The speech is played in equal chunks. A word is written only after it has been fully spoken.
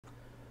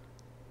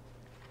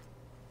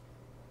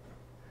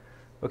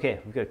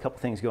Okay, we've got a couple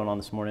things going on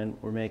this morning.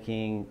 We're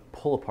making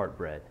pull-apart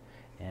bread,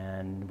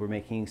 and we're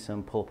making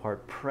some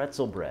pull-apart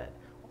pretzel bread,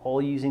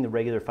 all using the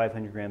regular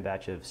 500 gram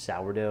batch of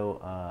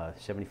sourdough,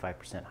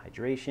 75%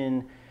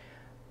 hydration.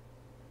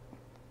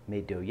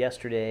 Made dough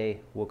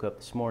yesterday, woke up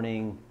this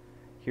morning.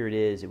 Here it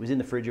is. It was in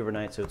the fridge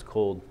overnight, so it's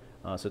cold,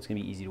 so it's gonna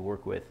be easy to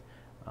work with.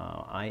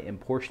 I am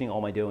portioning all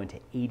my dough into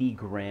 80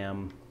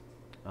 gram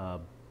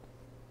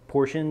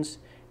portions,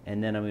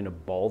 and then I'm gonna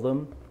ball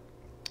them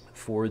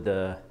for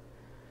the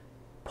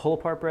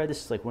pull-apart bread.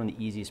 This is like one of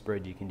the easiest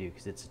bread you can do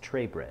because it's a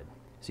tray bread,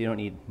 so you don't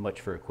need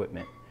much for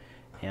equipment.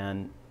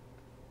 And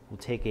we'll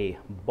take a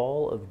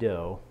ball of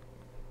dough,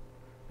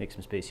 make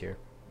some space here.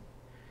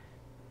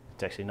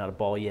 It's actually not a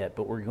ball yet,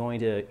 but we're going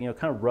to,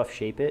 kind of rough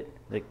shape it,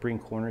 like bring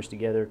corners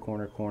together,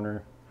 corner,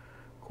 corner,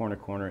 corner,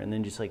 corner, and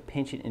then just like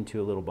pinch it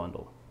into a little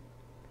bundle.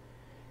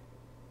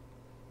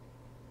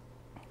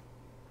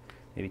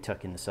 Maybe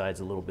tuck in the sides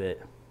a little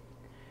bit,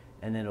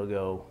 and then it'll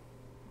go,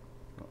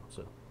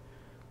 so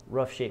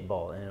rough shaped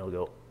ball, and it'll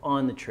go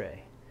on the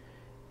tray.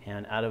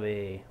 And out of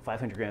a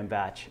 500 gram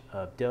batch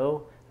of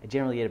dough, I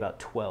generally get about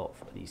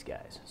 12 of these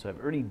guys. So I've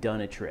already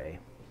done a tray.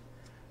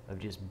 I've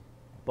just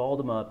balled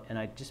them up, and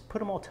I just put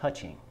them all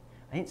touching.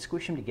 I didn't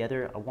squish them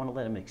together. I want to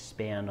let them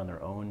expand on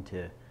their own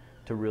to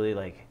really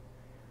like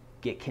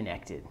get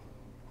connected.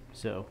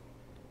 So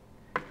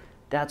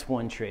that's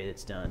one tray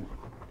that's done.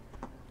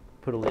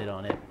 Put a lid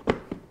on it.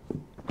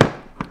 I'm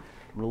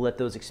gonna let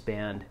those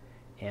expand,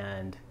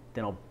 and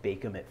then I'll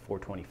bake them at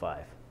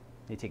 425.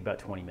 They take about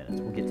 20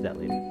 minutes. We'll get to that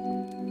later.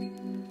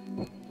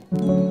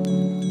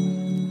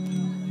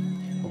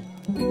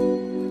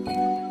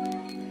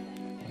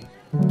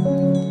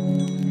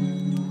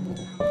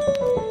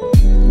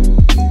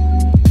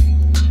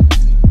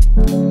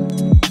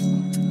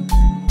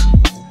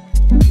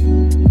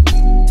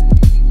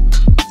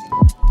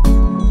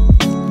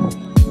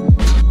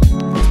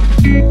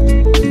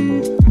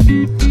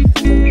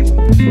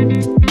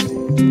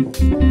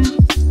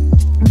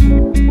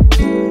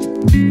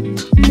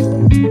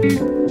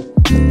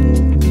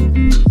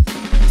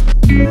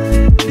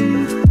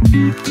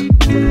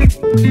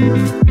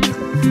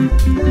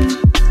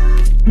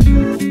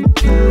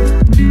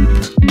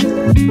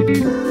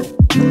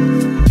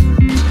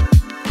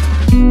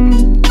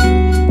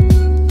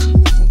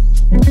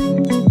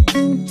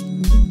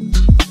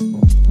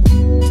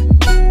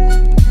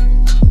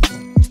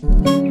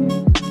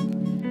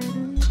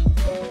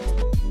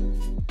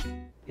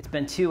 It's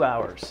been 2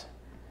 hours.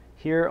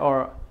 Here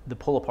are the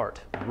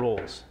pull-apart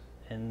rolls,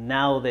 and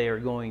now they are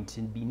going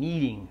to be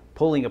needing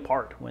pulling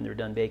apart when they're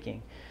done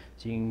baking.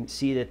 So you can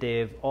see that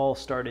they've all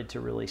started to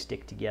really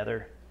stick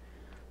together.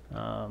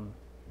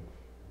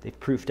 They've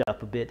proofed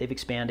up a bit. They've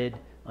expanded.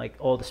 Like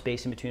all the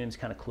space in between them is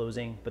kind of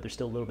closing, but there's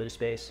still a little bit of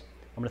space.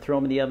 I'm gonna throw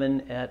them in the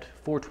oven at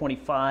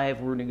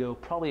 425. We're gonna go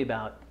probably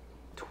about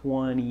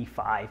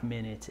 25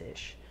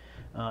 minutes-ish.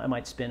 I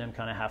might spin them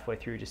kind of halfway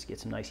through just to get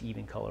some nice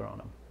even color on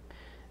them.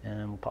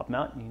 And we'll pop them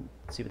out and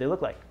see what they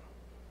look like.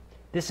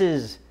 This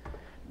is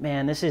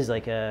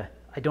like I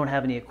don't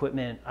have any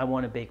equipment. I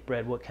want to bake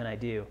bread. What can I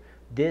do?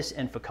 This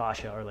and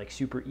focaccia are like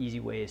super easy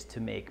ways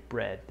to make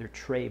bread. They're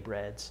tray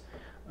breads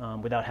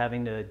without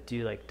having to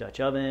do like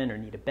Dutch oven or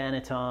need a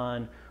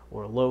banneton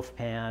or a loaf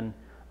pan.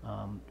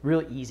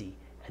 Real easy.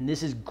 And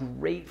this is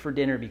great for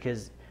dinner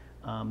because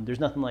there's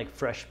nothing like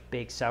fresh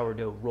baked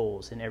sourdough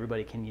rolls, and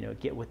everybody can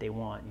get what they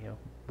want.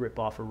 Rip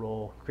off a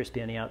roll,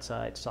 crispy on the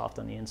outside, soft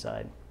on the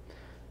inside.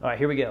 All right,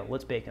 here we go.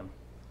 Let's bake them.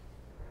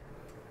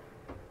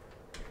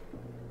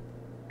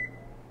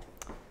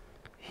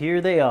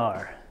 Here they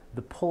are,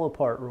 the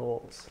pull-apart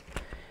rolls.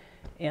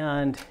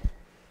 And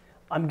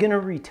I'm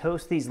gonna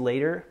retoast these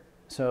later,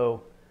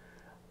 so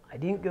I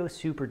didn't go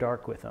super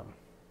dark with them.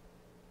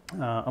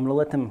 I'm gonna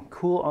let them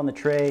cool on the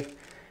tray,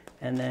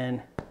 and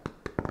then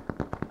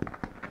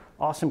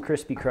awesome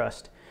crispy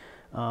crust.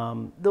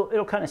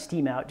 It'll kind of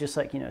steam out just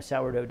like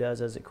sourdough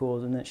does as it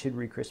cools, and then it should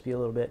re-crispy a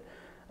little bit.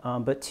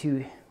 But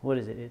what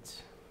is it?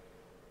 It's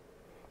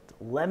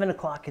 11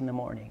 o'clock in the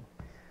morning.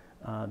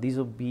 These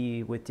will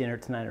be with dinner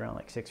tonight around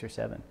like 6 or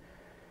 7.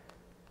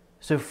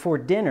 So for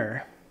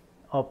dinner,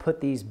 I'll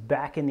put these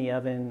back in the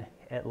oven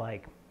at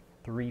like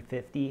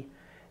 350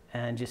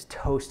 and just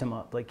toast them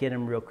up, like get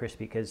them real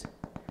crispy, because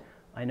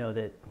I know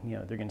that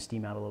they're gonna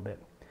steam out a little bit.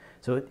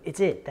 So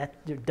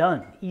they're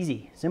done,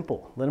 easy,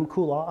 simple. Let them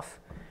cool off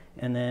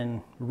and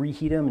then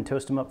reheat them and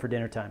toast them up for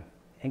dinner time.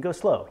 And go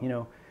slow,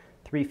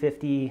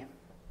 350,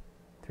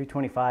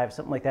 325,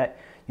 something like that.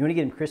 You wanna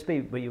get them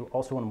crispy, but you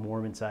also want them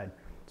warm inside.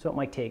 So it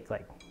might take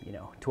like,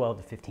 12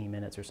 to 15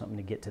 minutes or something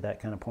to get to that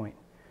kind of point.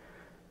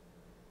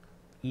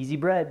 Easy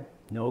bread,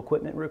 no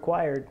equipment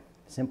required,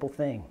 simple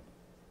thing.